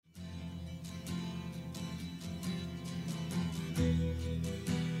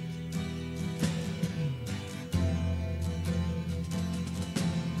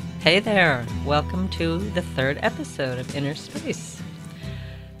Hey there! Welcome to the third episode of Inner Space.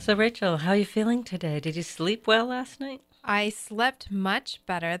 So, Rachel, how are you feeling today? Did you sleep well last night? I slept much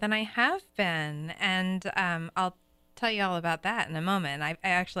better than I have been, and I'll tell you all about that in a moment. I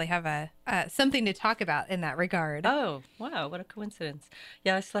actually have something to talk about in that regard. Oh, wow, what a coincidence.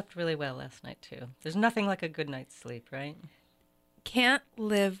 Yeah, I slept really well last night, too. There's nothing like a good night's sleep, right? Can't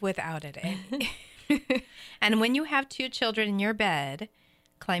live without it, Amy. And when you have two children in your bed,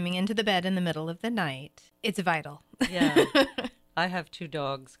 climbing into the bed in the middle of the night, it's vital. Yeah. I have two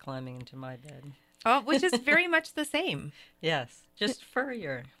dogs climbing into my bed. Oh, which is very much the same. Yes, just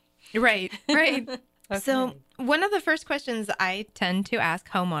furrier. Right, right. Okay. So one of the first questions I tend to ask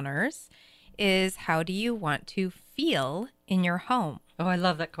homeowners is, how do you want to feel in your home? Oh, I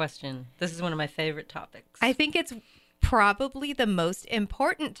love that question. This is one of my favorite topics. I think it's probably the most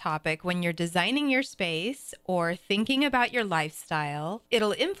important topic when you're designing your space or thinking about your lifestyle.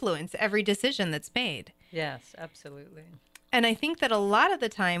 It'll influence every decision that's made. Yes, absolutely. And I think that a lot of the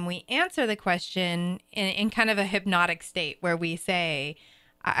time we answer the question in kind of a hypnotic state where we say,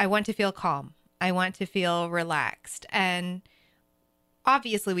 I want to feel calm. I want to feel relaxed. And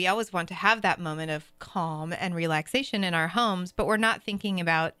obviously, we always want to have that moment of calm and relaxation in our homes, but we're not thinking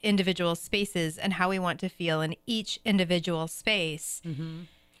about individual spaces and how we want to feel in each individual space. Mm-hmm.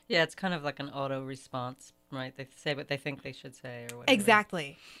 Yeah, it's kind of like an auto response, right? They say what they think they should say or whatever.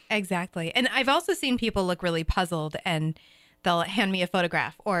 Exactly. Exactly. And I've also seen people look really puzzled and they'll hand me a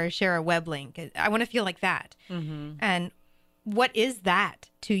photograph or share a web link. I want to feel like that. Mm-hmm. And what is that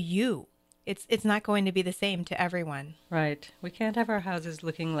to you? It's not going to be the same to everyone. Right. We can't have our houses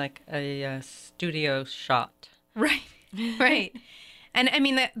looking like a studio shot. Right. Right. And I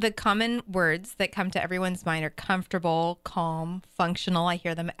mean, the common words that come to everyone's mind are comfortable, calm, functional. I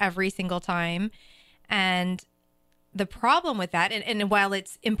hear them every single time. And the problem with that, and while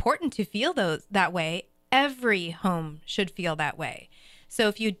it's important to feel those that way, every home should feel that way. So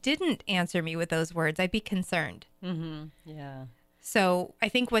if you didn't answer me with those words, I'd be concerned. Mm-hmm. Yeah. So I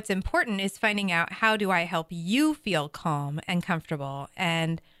think what's important is finding out, how do I help you feel calm and comfortable?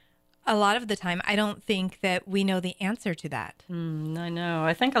 And a lot of the time, I don't think that we know the answer to that. I know.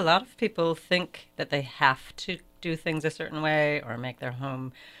 I think a lot of people think that they have to do things a certain way or make their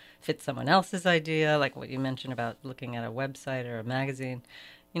home fit someone else's idea, like what you mentioned about looking at a website or a magazine.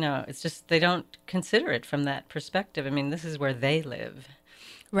 You know, it's just they don't consider it from that perspective. I mean, this is where they live.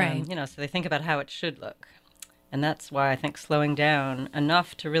 Right. So they think about how it should look. And that's why I think slowing down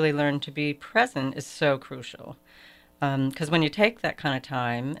enough to really learn to be present is so crucial. Because when you take that kind of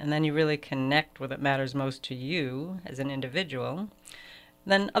time and then you really connect with what matters most to you as an individual,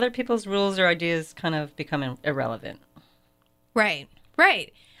 then other people's rules or ideas kind of become irrelevant. Right.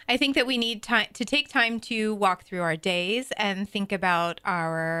 Right. I think that we need to take time to walk through our days and think about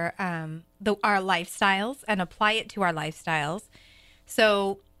our lifestyles and apply it to our lifestyles.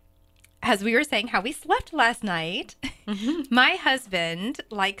 So, as we were saying, how we slept last night, my husband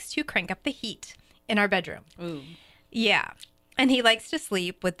likes to crank up the heat in our bedroom. Ooh. Yeah. And he likes to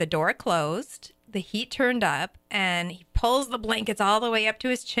sleep with the door closed, the heat turned up, and he pulls the blankets all the way up to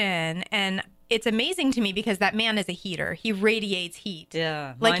his chin. And it's amazing to me because that man is a heater. He radiates heat.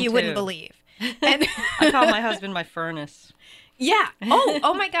 Yeah. Like mine you too. wouldn't believe. And I call my husband my furnace. yeah.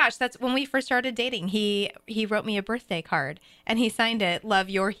 Oh my gosh. That's when we first started dating. He wrote me a birthday card and he signed it, "Love,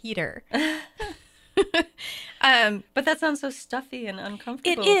 your heater." But that sounds so stuffy and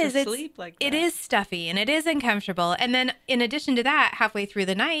uncomfortable It is. to sleep like that. It is stuffy and it is uncomfortable. And then in addition to that, halfway through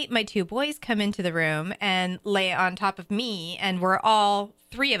the night, my two boys come into the room and lay on top of me. And we're all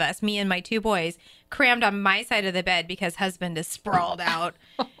three of us, me and my two boys, crammed on my side of the bed because husband is sprawled out.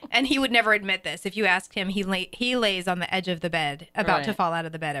 And he would never admit this. If you asked him, he lays on the edge of the bed, about to Right. fall out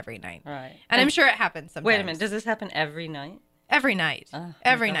of the bed every night. Right. And I'm sure it happens sometimes. Wait a minute. Does this happen every night? Every night. Oh,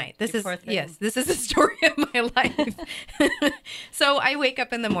 Every my God. night. This You is, poor thing. yes, this is the story of my life. So I wake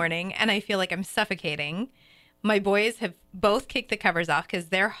up in the morning and I feel like I'm suffocating. My boys have both kicked the covers off because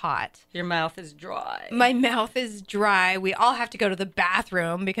they're hot. Your mouth is dry. My mouth is dry. We all have to go to the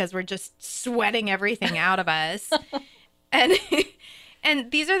bathroom because we're just sweating everything out of us. And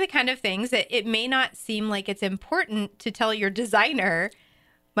and these are the kind of things that it may not seem like it's important to tell your designer,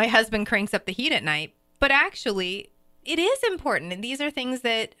 my husband cranks up the heat at night, but actually it is important. And these are things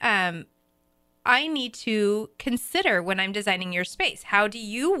that I need to consider when I'm designing your space. How do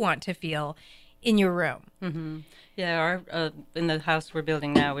you want to feel in your room? Mm-hmm. Yeah, in the house we're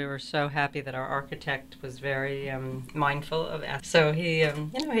building now, we were so happy that our architect was very mindful of us. So he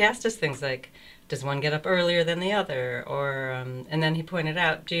asked us things like, does one get up earlier than the other? Or and then he pointed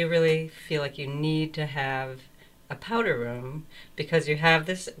out, do you really feel like you need to have a powder room because you have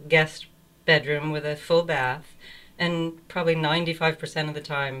this guest bedroom with a full bath, and probably 95% of the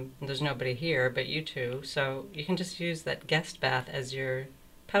time there's nobody here but you two, so you can just use that guest bath as your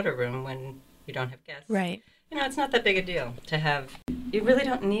powder room when you don't have guests. Right. You know, it's not that big a deal to have. You really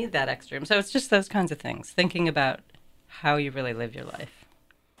don't need that extra room. So it's just those kinds of things, thinking about how you really live your life.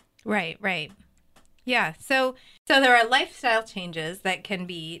 Right, right. Yeah. So there are lifestyle changes that can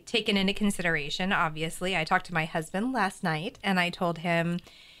be taken into consideration. Obviously, I talked to my husband last night and I told him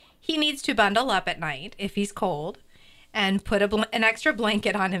he needs to bundle up at night if he's cold and put an extra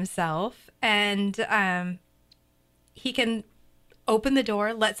blanket on himself, and he can open the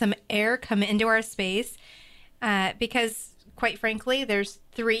door, let some air come into our space, because quite frankly, there's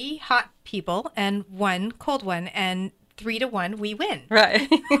 3 hot people and 1 cold one, and 3 to 1, we win. Right.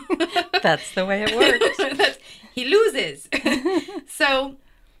 That's the way it works. He loses. So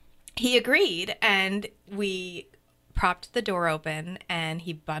he agreed, and we propped the door open, and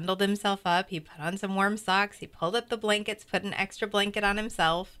he bundled himself up. He put on some warm socks. He pulled up the blankets, put an extra blanket on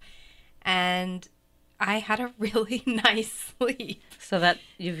himself, and I had a really nice sleep. So that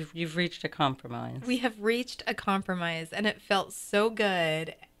you've reached a compromise. We have reached a compromise, and it felt so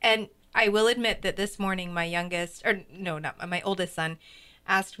good. And I will admit that this morning, my oldest son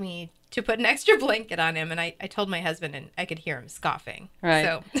asked me to put an extra blanket on him, and I told my husband, and I could hear him scoffing.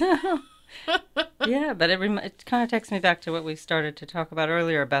 Right. So. Yeah, but it kind of takes me back to what we started to talk about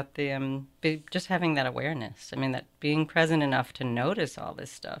earlier about the just having that awareness. I mean, that being present enough to notice all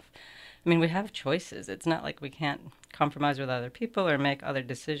this stuff. I mean, we have choices. It's not like we can't compromise with other people or make other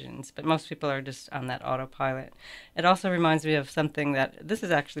decisions, but most people are just on that autopilot. It also reminds me of something that this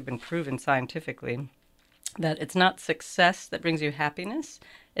has actually been proven scientifically, that it's not success that brings you happiness,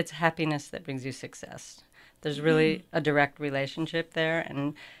 it's happiness that brings you success. There's really a direct relationship there.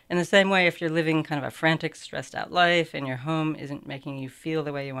 And in the same way, if you're living kind of a frantic, stressed out life and your home isn't making you feel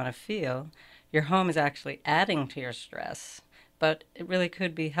the way you want to feel, your home is actually adding to your stress. But it really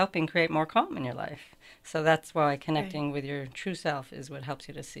could be helping create more calm in your life. So that's why connecting with your true self is what helps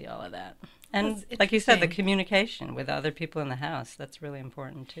you to see all of that. And like you said, the communication with other people in the house, that's really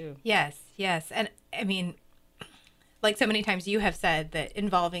important too. Yes, yes. And I mean, like so many times you have said, that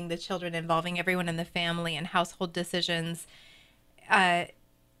involving the children, involving everyone in the family and household decisions,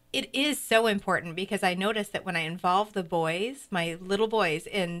 it is so important, because I notice that when I involve the boys, my little boys,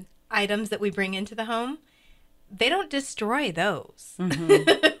 in items that we bring into the home, they don't destroy those.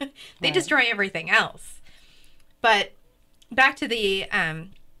 Mm-hmm. They destroy everything else. But back to the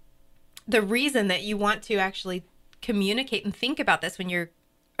reason that you want to actually communicate and think about this when you're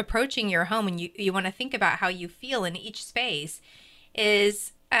approaching your home, and you want to think about how you feel in each space,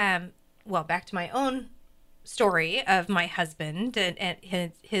 is, back to my own story of my husband and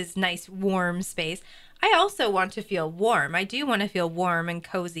his nice warm space. I also want to feel warm. I do want to feel warm and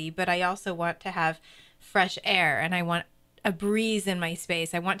cozy, but I also want to have fresh air, and I want a breeze in my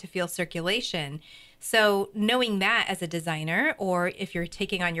space. I want to feel circulation. So knowing that as a designer, or if you're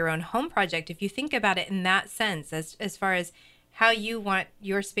taking on your own home project, if you think about it in that sense, as far as how you want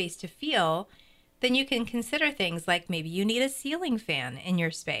your space to feel, then you can consider things like maybe you need a ceiling fan in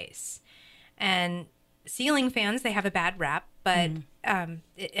your space. And ceiling fans, they have a bad rap, but and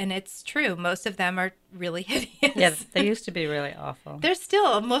it's true, most of them are really hideous. Yeah, they used to be really awful. Most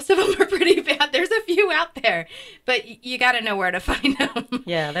of them are pretty bad. There's a few out there, but you got to know where to find them.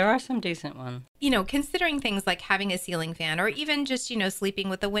 Yeah, there are some decent ones. Considering things like having a ceiling fan, or even just, sleeping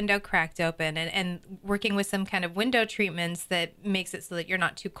with the window cracked open, and working with some kind of window treatments that makes it so that you're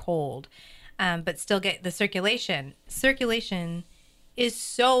not too cold, but still get the circulation. Circulation is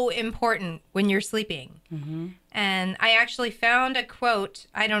so important when you're sleeping. Mm-hmm. And I actually found a quote,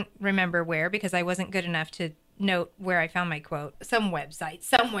 I don't remember where, because I wasn't good enough to note where I found my quote, some website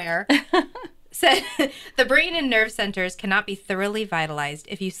somewhere, said, "The brain and nerve centers cannot be thoroughly vitalized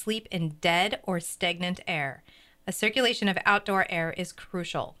if you sleep in dead or stagnant air. A circulation of outdoor air is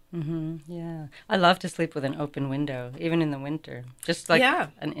crucial." Mm-hmm. Yeah. I love to sleep with an open window, even in the winter, just like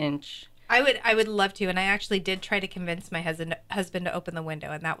an inch. I would love to, and I actually did try to convince my husband to open the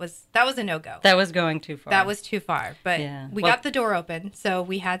window, and that was a no-go. That was going too far. That was too far, but we got the door open, so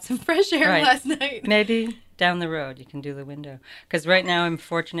we had some fresh air last night. Maybe down the road you can do the window, because right now I'm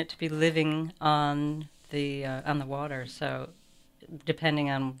fortunate to be living on the water, so depending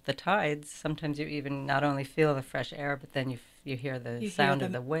on the tides, sometimes you even not only feel the fresh air, but then you hear the sound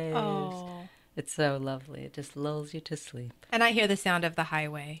of the waves. Oh. It's so lovely. It just lulls you to sleep. And I hear the sound of the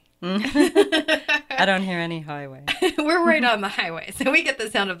highway. I don't hear any highway. We're right on the highway, so we get the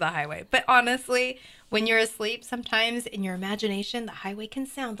sound of the highway. But honestly, when you're asleep, sometimes in your imagination, the highway can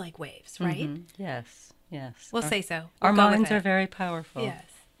sound like waves, right? Mm-hmm. Yes. Yes. We'll say so. Our We'll go with minds it. are very powerful. Yes.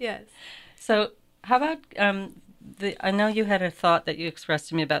 Yes. So, how about I know you had a thought that you expressed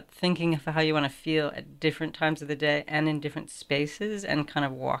to me about thinking of how you want to feel at different times of the day and in different spaces, and kind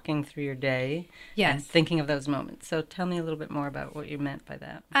of walking through your day and Yes. thinking of those moments. So, tell me a little bit more about what you meant by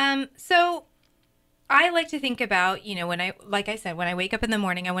that. So I like to think about, like I said, when I wake up in the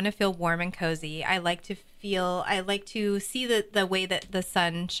morning, I want to feel warm and cozy. I like to see the way that the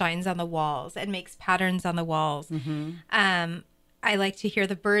sun shines on the walls and makes patterns on the walls. I like to hear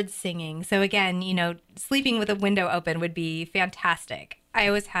the birds singing. So again, sleeping with a window open would be fantastic. I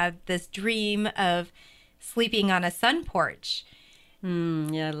always had this dream of sleeping on a sun porch.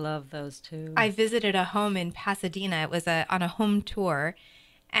 Yeah, I love those too. I visited a home in Pasadena. It was on a home tour,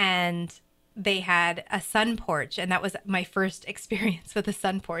 and they had a sun porch, and that was my first experience with a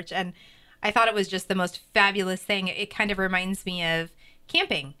sun porch. And I thought it was just the most fabulous thing. It kind of reminds me of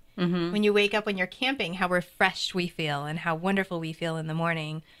camping. When you wake up when you're camping, how refreshed we feel and how wonderful we feel in the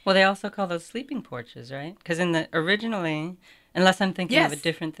morning. Well, they also call those sleeping porches, right? Because originally, unless I'm thinking of a Yes.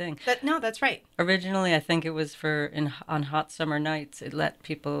 different thing. No, that's right. Originally, I think it was on hot summer nights. It let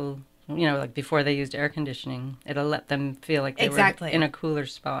people, like before they used air conditioning, it'll let them feel like they Exactly. were in a cooler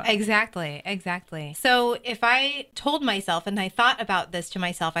spot. Exactly. So if I told myself, and I thought about this to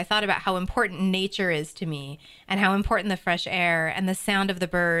myself, I thought about how important nature is to me and how important the fresh air and the sound of the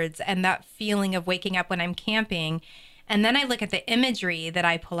birds and that feeling of waking up when I'm camping. And then I look at the imagery that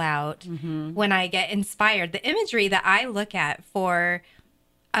I pull out when I get inspired. The imagery that I look at for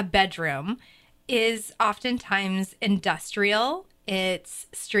a bedroom is oftentimes industrial. It's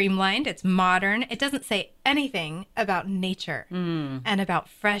streamlined. It's modern. It doesn't say anything about nature and about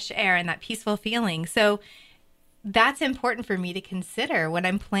fresh air and that peaceful feeling. So that's important for me to consider when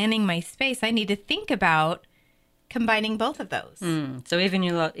I'm planning my space. I need to think about combining both of those. So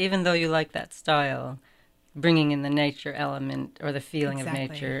even though you like that style, bringing in the nature element or the feeling Exactly.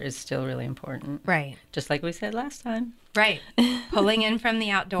 of nature is still really important. Right. Just like we said last time. Right. Pulling in from the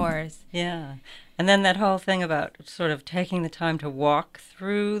outdoors. Yeah. And then that whole thing about sort of taking the time to walk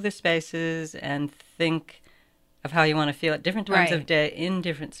through the spaces and think of how you want to feel at different times Right. of day in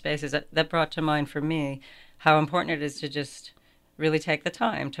different spaces. That brought to mind for me how important it is to just really take the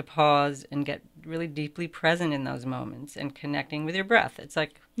time to pause and get really deeply present in those moments and connecting with your breath. It's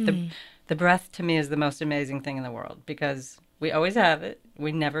like the breath to me is the most amazing thing in the world because we always have it.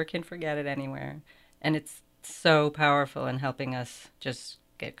 We never can forget it anywhere. And it's so powerful in helping us just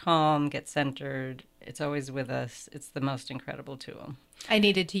get calm, get centered. It's always with us. It's the most incredible tool. I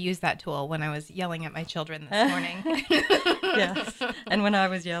needed to use that tool when I was yelling at my children this morning. Yes. And when I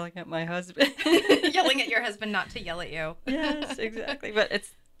was yelling at my husband. Yelling at your husband not to yell at you. Yes, exactly. But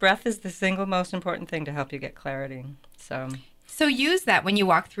breath is the single most important thing to help you get clarity. So use that when you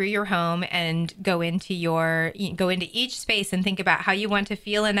walk through your home and go into each space and think about how you want to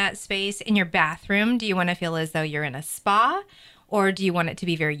feel in that space. In your bathroom, do you want to feel as though you're in a spa? Or do you want it to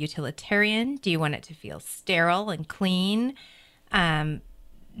be very utilitarian? Do you want it to feel sterile and clean?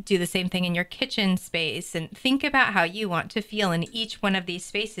 Do the same thing in your kitchen space and think about how you want to feel in each one of these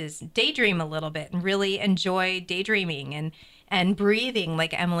spaces. Daydream a little bit and really enjoy daydreaming and breathing,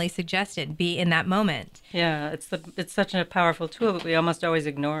 like Emily suggested. Be in that moment. Yeah, it's such a powerful tool, but we almost always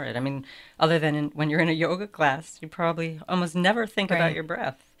ignore it. I mean, other than when you're in a yoga class, you probably almost never think about Right. your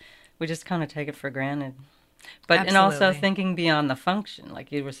breath. We just kind of take it for granted. But and Absolutely. also thinking beyond the function,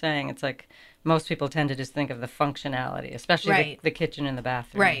 like you were saying, it's like most people tend to just think of the functionality, especially Right. the kitchen and the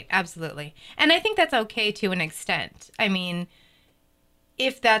bathroom. Right, absolutely. And I think that's okay to an extent. I mean,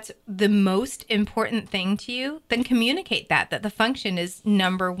 if that's the most important thing to you, then communicate that the function is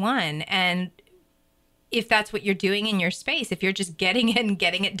number one. And if that's what you're doing in your space, if you're just getting in,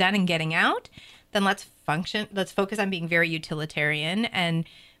 getting it done and getting out, then let's focus on being very utilitarian and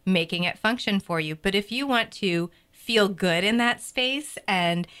making it function for you. But if you want to feel good in that space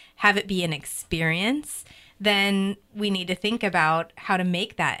and have it be an experience, then we need to think about how to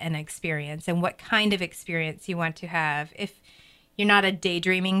make that an experience and what kind of experience you want to have. If you're not a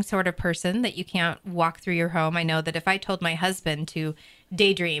daydreaming sort of person that you can't walk through your home, I know that if I told my husband to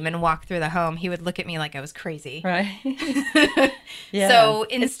daydream and walk through the home, he would look at me like I was crazy. Right. Yeah. So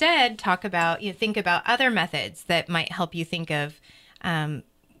instead, think about other methods that might help you think of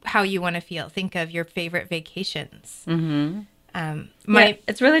how you want to feel. Think of your favorite vacations. Mm-hmm. My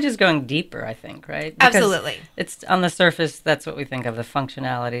it's really just going deeper, I think, right? Because Absolutely. It's on the surface, that's what we think of, the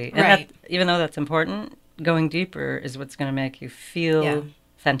functionality. And Right. even though that's important, going deeper is what's going to make you feel Yeah.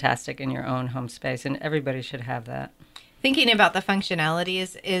 fantastic in your own home space. And everybody should have that. Thinking about the functionality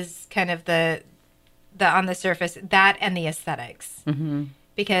is kind of the on the surface, that and the aesthetics. Mm-hmm.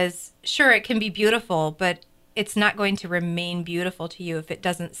 because sure, it can be beautiful, but it's not going to remain beautiful to you if it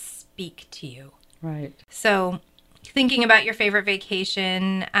doesn't speak to you. Right. So thinking about your favorite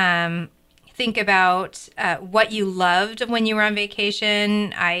vacation, think about what you loved when you were on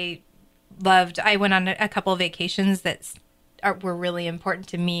vacation. I went on a couple of vacations that were really important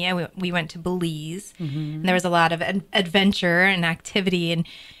to me. We went to Belize, and there was a lot of adventure and activity and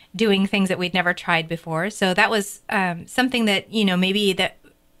doing things that we'd never tried before. So that was something that, maybe that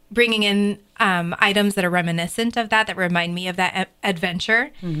bringing in items that are reminiscent of that remind me of that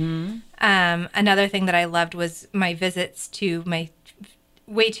adventure. Another thing that I loved was my visits to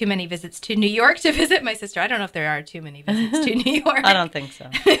way too many visits to New York to visit my sister. I don't know if there are too many visits to New York. I don't think so.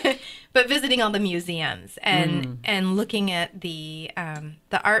 But visiting all the museums and looking at the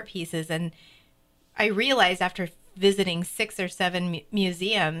art pieces, and I realized after visiting 6 or 7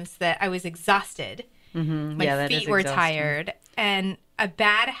 museums that I was exhausted. My feet were tired, and a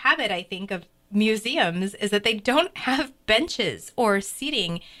bad habit I think of museums is that they don't have benches or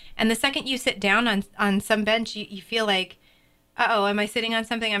seating, and the second you sit down on some bench, you feel like, uh-oh, am I sitting on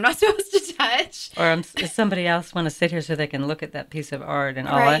something I'm not supposed to touch? Or does somebody else want to sit here so they can look at that piece of art, and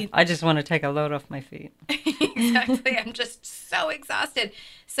I just want to take a load off my feet. Exactly. I'm just so exhausted.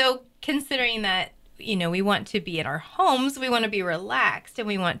 So considering that, we want to be in our homes, we want to be relaxed, and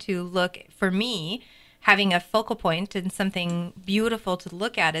we want to look, for me, having a focal point and something beautiful to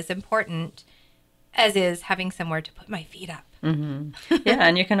look at is important, as is having somewhere to put my feet up. Yeah,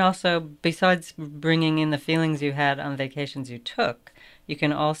 and you can also, besides bringing in the feelings you had on vacations you took, you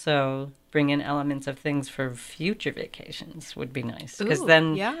can also bring in elements of things for future vacations would be nice. Because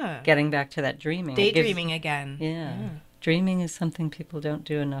then getting back to that dreaming. Daydreaming again. Yeah. Dreaming is something people don't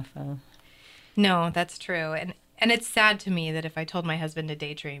do enough of. No, that's true. And it's sad to me that if I told my husband to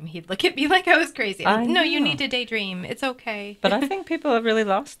daydream, he'd look at me like I was crazy. No, you need to daydream. It's okay. But I think people have really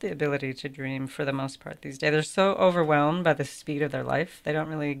lost the ability to dream for the most part these days. They're so overwhelmed by the speed of their life. They don't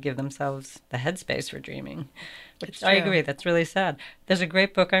really give themselves the headspace for dreaming, which I agree. That's really sad. There's a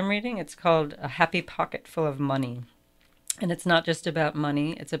great book I'm reading. It's called A Happy Pocket Full of Money. And it's not just about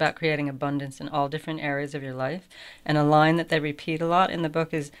money. It's about creating abundance in all different areas of your life. And a line that they repeat a lot in the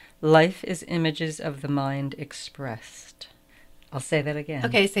book is, life is images of the mind expressed. I'll say that again.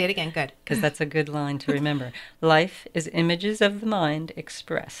 Okay, say it again. Good. Because that's a good line to remember. Life is images of the mind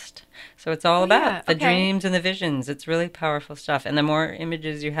expressed. So it's all about the dreams and the visions. It's really powerful stuff. And the more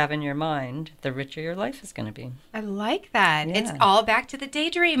images you have in your mind, the richer your life is going to be. I like that. Yeah. It's all back to the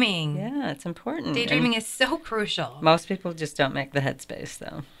daydreaming. Yeah, it's important. Daydreaming is so crucial. Most people just don't make the headspace,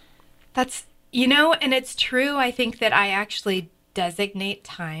 though. That's, and it's true. I think that I actually designate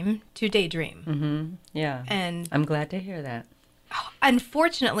time to daydream. Yeah. And I'm glad to hear that.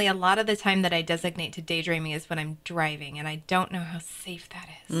 Unfortunately, a lot of the time that I designate to daydreaming is when I'm driving, and I don't know how safe that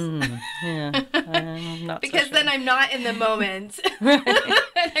is. Yeah, I'm not because so sure. Then I'm not in the moment. And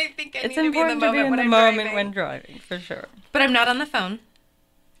I think I it's need to be in the moment when driving, for sure. But I'm not on the phone,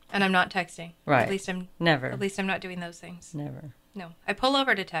 and I'm not texting. Right. At least I'm not doing those things. Never. No, I pull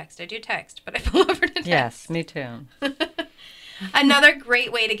over to text. I do text, but I pull over to text. Yes, me too. Another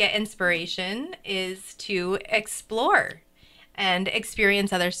great way to get inspiration is to explore and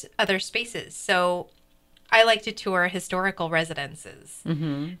experience other spaces. So I like to tour historical residences.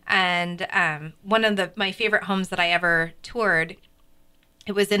 And one of my favorite homes that I ever toured,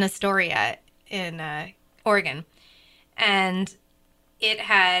 it was in Astoria in Oregon. And it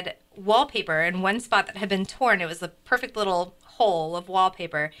had wallpaper in one spot that had been torn. It was a perfect little hole of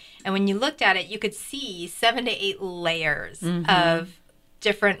wallpaper. And when you looked at it, you could see 7 to 8 layers of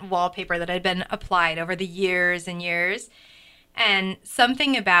different wallpaper that had been applied over the years and years. And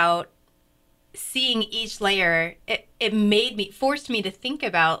something about seeing each layer, it forced me to think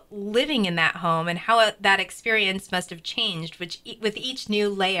about living in that home and how that experience must have changed with each new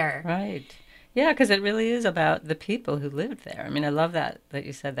layer. Right. Yeah, because it really is about the people who lived there. I mean, I love that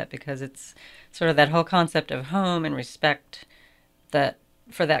you said that, because it's sort of that whole concept of home and respect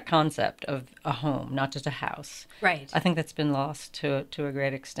for that concept of a home, not just a house. Right. I think that's been lost to a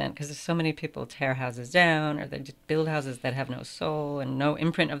great extent, because there's so many people tear houses down, or they just build houses that have no soul and no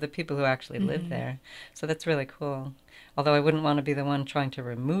imprint of the people who actually live there. So that's really cool. Although I wouldn't want to be the one trying to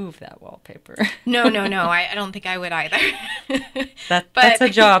remove that wallpaper. No. I don't think I would either. That's a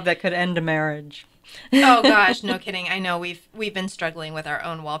job that could end a marriage. Oh gosh, no kidding. I know we've been struggling with our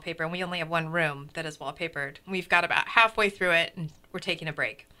own wallpaper, and we only have one room that is wallpapered. We've got about halfway through it, and we're taking a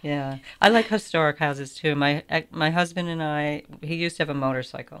break. Yeah, I like historic houses too. My husband and I, he used to have a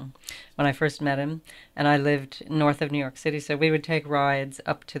motorcycle when I first met him, and I lived north of New York City, so we would take rides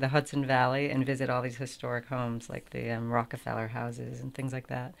up to the Hudson Valley and visit all these historic homes, like the Rockefeller houses and things like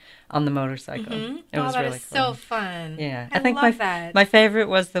that, on the motorcycle. It was that really is cool. so fun. Yeah, I think love that. my favorite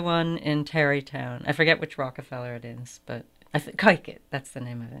was the one in Tarrytown. I forget which Rockefeller it is, but Kikit, that's the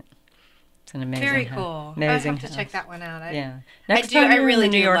name of it. It's an amazing Very house. cool. Amazing I have to check house. that one out. Yeah. I Next do. time I you're in really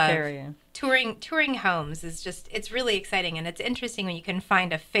the New do York love area. touring homes is just, it's really exciting, and it's interesting when you can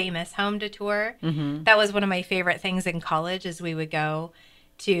find a famous home to tour. Mm-hmm. That was one of my favorite things in college. Is we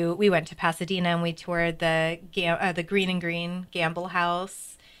went to Pasadena and we toured the Green and Green Gamble House.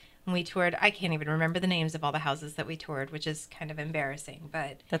 And we toured, I can't even remember the names of all the houses that we toured, which is kind of embarrassing,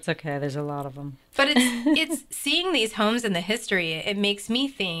 but That's okay. There's a lot of them. But it's seeing these homes and the history. It makes me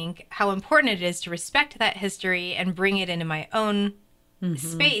think how important it is to respect that history and bring it into my own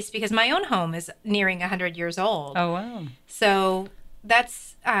space, because my own home is nearing 100 years old. Oh, wow. So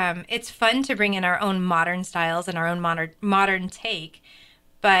that's it's fun to bring in our own modern styles and our own modern take,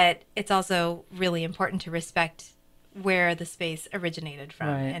 but it's also really important to respect where the space originated from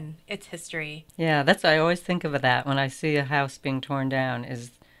and its history. Yeah, I always think of that when I see a house being torn down,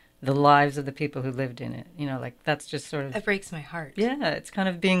 is the lives of the people who lived in it. You know, like that's just sort of... It breaks my heart. Yeah, it's kind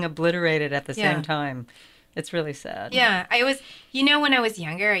of being obliterated at the same time. It's really sad. Yeah, when I was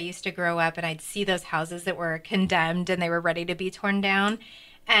younger, I used to grow up and I'd see those houses that were condemned and they were ready to be torn down.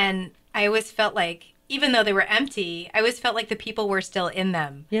 And I always felt like, even though they were empty, I always felt like the people were still in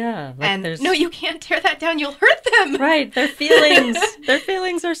them. Yeah. Like and no, you can't tear that down. You'll hurt them. Right. Their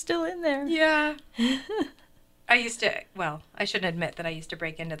feelings are still in there. Yeah. I shouldn't admit that I used to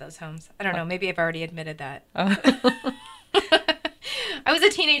break into those homes. I don't know. Maybe I've already admitted that. I was a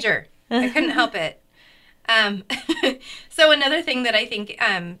teenager. I couldn't help it. So another thing that I think,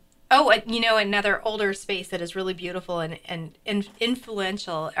 another older space that is really beautiful and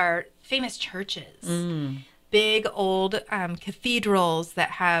influential are famous churches. Big old cathedrals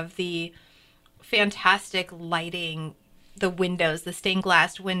that have the fantastic lighting, the windows, the stained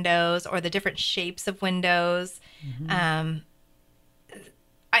glass windows, or the different shapes of windows. I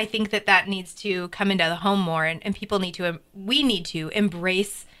think that needs to come into the home more, and we need to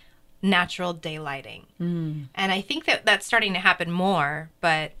embrace natural daylighting. And I think that's starting to happen more,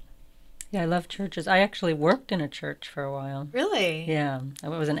 but... Yeah, I love churches. I actually worked in a church for a while. Really? Yeah. It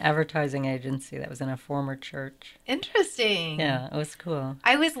was an advertising agency that was in a former church. Interesting. Yeah, it was cool.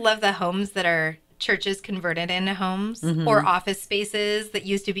 I always love the homes that are churches converted into homes, or office spaces that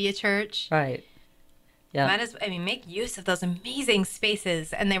used to be a church. Right. Yeah. Make use of those amazing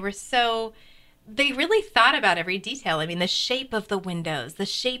spaces. And they really thought about every detail. I mean, the shape of the windows,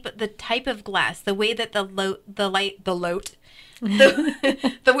 the type of glass, the way that the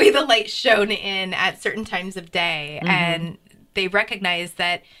way the light shone in at certain times of day. And they recognized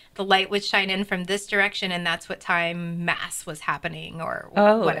that the light would shine in from this direction, and that's what time Mass was happening, or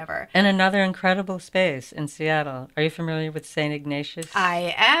whatever. And another incredible space in Seattle. Are you familiar with St. Ignatius?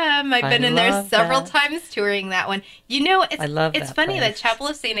 I am. I've been in there several times touring that one. I love it's that funny place. that Chapel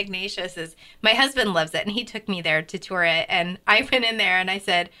of St. Ignatius my husband loves it, and he took me there to tour it, and I went in there and I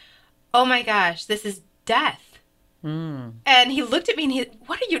said, "Oh my gosh, this is death." And he looked at me and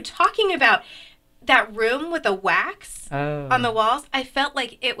 "What are you talking about?" That room with the wax on the walls, I felt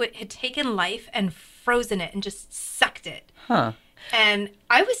like it had taken life and frozen it and just sucked it. Huh. And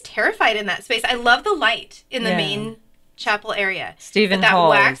I was terrified in that space. I love the light in the main chapel area. Stephen Hall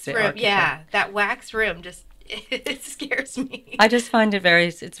wax is the room, architect. that wax room just it scares me. I just find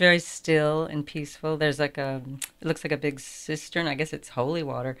it's very still and peaceful. There's it looks like a big cistern. I guess it's holy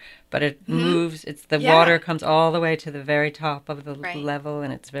water, but it moves. Water comes all the way to the very top of the level,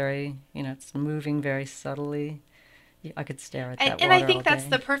 and it's very, it's moving very subtly. I could stare at that water and I think all that's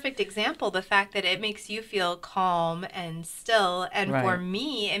day. the perfect example, the fact that it makes you feel calm and still, and for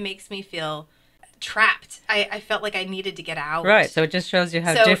me, it makes me feel trapped. I felt like I needed to get out. Right. So it just shows you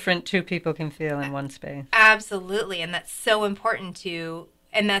how different two people can feel in one space. Absolutely. And that's so important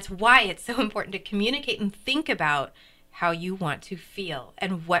and that's why it's so important to communicate and think about how you want to feel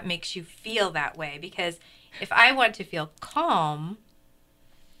and what makes you feel that way. Because if I want to feel calm,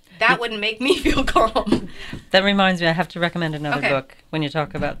 that wouldn't make me feel calm. That reminds me, I have to recommend another book when you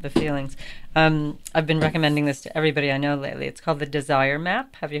talk about the feelings. I've been recommending this to everybody I know lately. It's called The Desire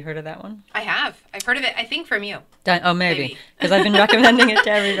Map. Have you heard of that one? I have. I've heard of it, I think, from you. Maybe. Because I've been recommending it to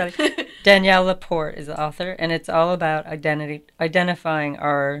everybody. Danielle Laporte is the author, and it's all about identifying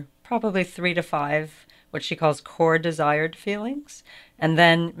our probably 3 to 5, what she calls core desired feelings, and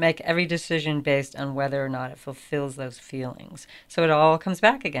then make every decision based on whether or not it fulfills those feelings. So it all comes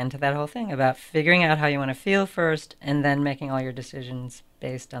back again to that whole thing about figuring out how you want to feel first and then making all your decisions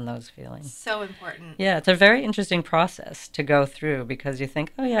based on those feelings. So important. Yeah, it's a very interesting process to go through because you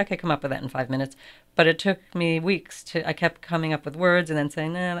think, oh, yeah, I could come up with that in 5 minutes. But it took me weeks I kept coming up with words and then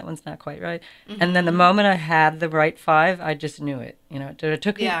saying, nah, that one's not quite right. Mm-hmm. And then the moment I had the right 5, I just knew it. It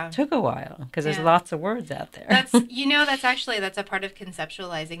took a while because there's lots of words out there. That's a part of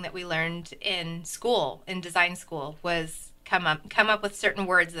conceptualizing that we learned in school, in design school, was come up with certain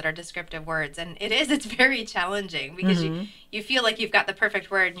words that are descriptive words. And it's very challenging because you feel like you've got the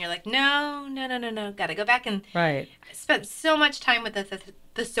perfect word and you're like, no, got to go back and spent so much time with the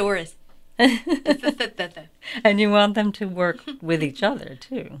thesaurus. And you want them to work with each other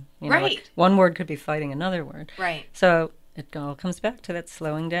too. Right. Like one word could be fighting another word. Right. So it all comes back to that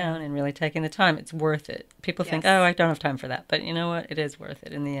slowing down and really taking the time. It's worth it. People think, oh, I don't have time for that. But you know what? It is worth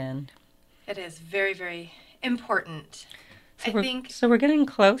it in the end. It is very, very important. So we're getting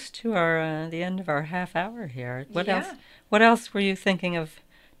close to our the end of our half hour here. What else were you thinking of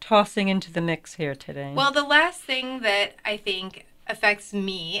tossing into the mix here today? Well, the last thing that I think affects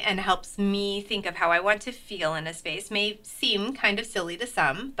me and helps me think of how I want to feel in a space may seem kind of silly to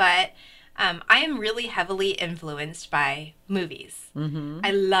some, but I am really heavily influenced by movies. Mm-hmm.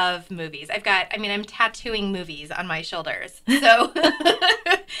 I love movies. I'm tattooing movies on my shoulders. So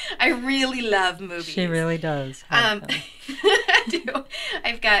I really love movies. She really does. I do.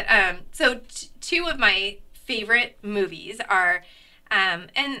 I've got, two of my favorite movies are,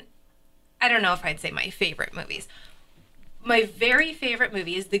 and I don't know if I'd say my favorite movies. My very favorite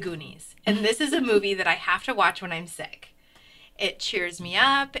movie is The Goonies. And this is a movie that I have to watch when I'm sick. It cheers me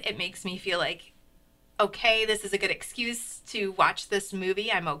up. It makes me feel like, okay, this is a good excuse to watch this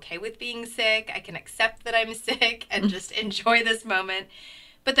movie. I'm okay with being sick. I can accept that I'm sick and just enjoy this moment.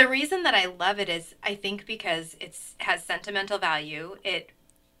 But the reason that I love it is, I think, because it has sentimental value. It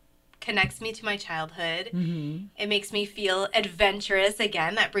connects me to my childhood. Mm-hmm. It makes me feel adventurous.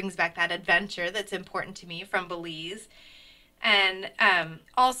 Again, that brings back that adventure that's important to me from Belize. And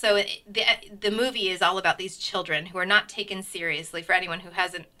also, the movie is all about these children who are not taken seriously. For anyone who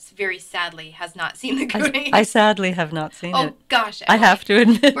very sadly has not seen The Goonies. I sadly have not seen it. Oh, gosh. I have to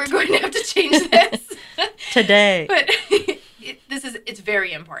admit. We're going to have to change this. Today. But it's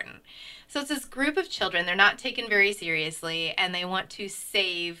very important. So it's this group of children. They're not taken very seriously, and they want to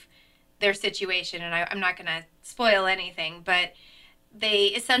save their situation. And I'm not going to spoil anything, but they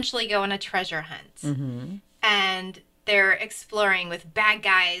essentially go on a treasure hunt. Mm-hmm. And they're exploring with bad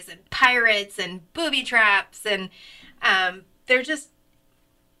guys and pirates and booby traps, and they're just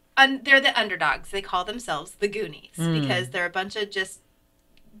they're the underdogs. They call themselves the Goonies because they're a bunch of just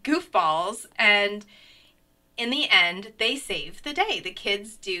goofballs, and in the end, they save the day. The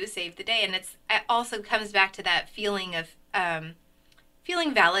kids do save the day, and it also comes back to that feeling of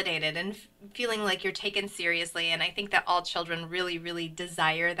feeling validated and feeling like you're taken seriously. And I think that all children really, really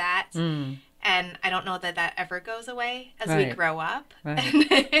desire that. And I don't know that ever goes away as we grow up.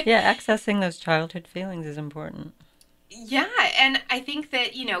 Right. Yeah, accessing those childhood feelings is important. Yeah, and I think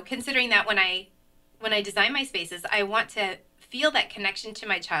that, considering that when I design my spaces, I want to feel that connection to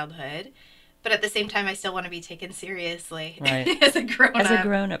my childhood, but at the same time, I still want to be taken seriously as a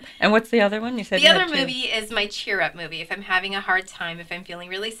grown-up. And what's the other one? You said the other movie is my cheer-up movie. If I'm having a hard time, if I'm feeling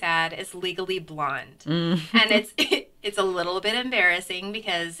really sad, it's Legally Blonde. And it's a little bit embarrassing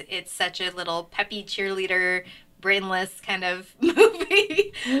because it's such a little peppy cheerleader, brainless kind of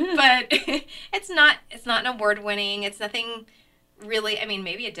movie. But it's not an award-winning. It's nothing really. I mean,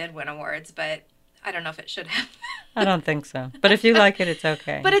 maybe it did win awards, but I don't know if it should have. I don't think so. But if you like it, it's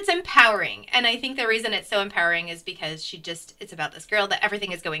okay. But it's empowering. And I think the reason it's so empowering is because it's about this girl that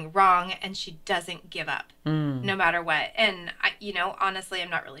everything is going wrong and she doesn't give up no matter what. And, honestly, I'm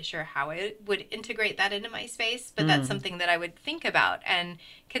not really sure how I would integrate that into my space, but that's something that I would think about and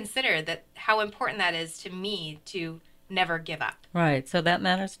consider that how important that is to me to never give up. Right. So that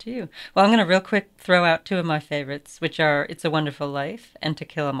matters to you. Well, I'm going to real quick throw out two of my favorites, which are It's a Wonderful Life and To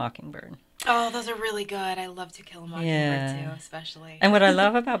Kill a Mockingbird. Oh, those are really good. I love To Kill a Mockingbird, too, especially. And what I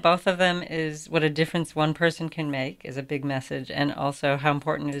love about both of them is what a difference one person can make is a big message, and also how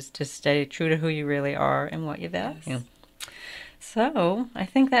important it is to stay true to who you really are and what you value. Yes. So I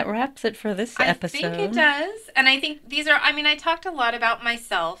think that wraps it for this episode. I think it does. And I think these are, I talked a lot about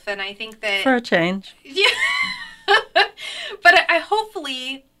myself, and I think that... For a change. Yeah. But I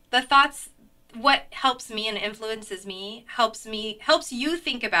hopefully the thoughts... What helps me and influences me helps you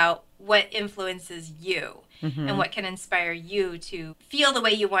think about what influences you and what can inspire you to feel the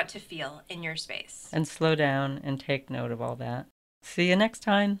way you want to feel in your space. And slow down and take note of all that. See you next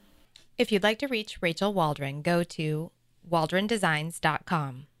time. If you'd like to reach Rachel Waldron, go to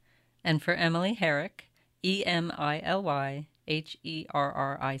waldrondesigns.com. And for Emily Herrick, EmilYherrick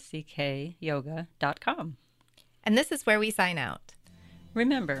yoga.com. And this is where we sign out.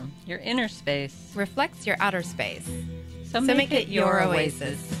 Remember, your inner space reflects your outer space. So make it your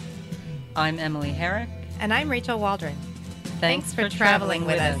oasis. I'm Emily Herrick. And I'm Rachel Waldron. Thanks for traveling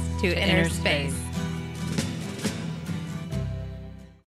with us to Inner Space.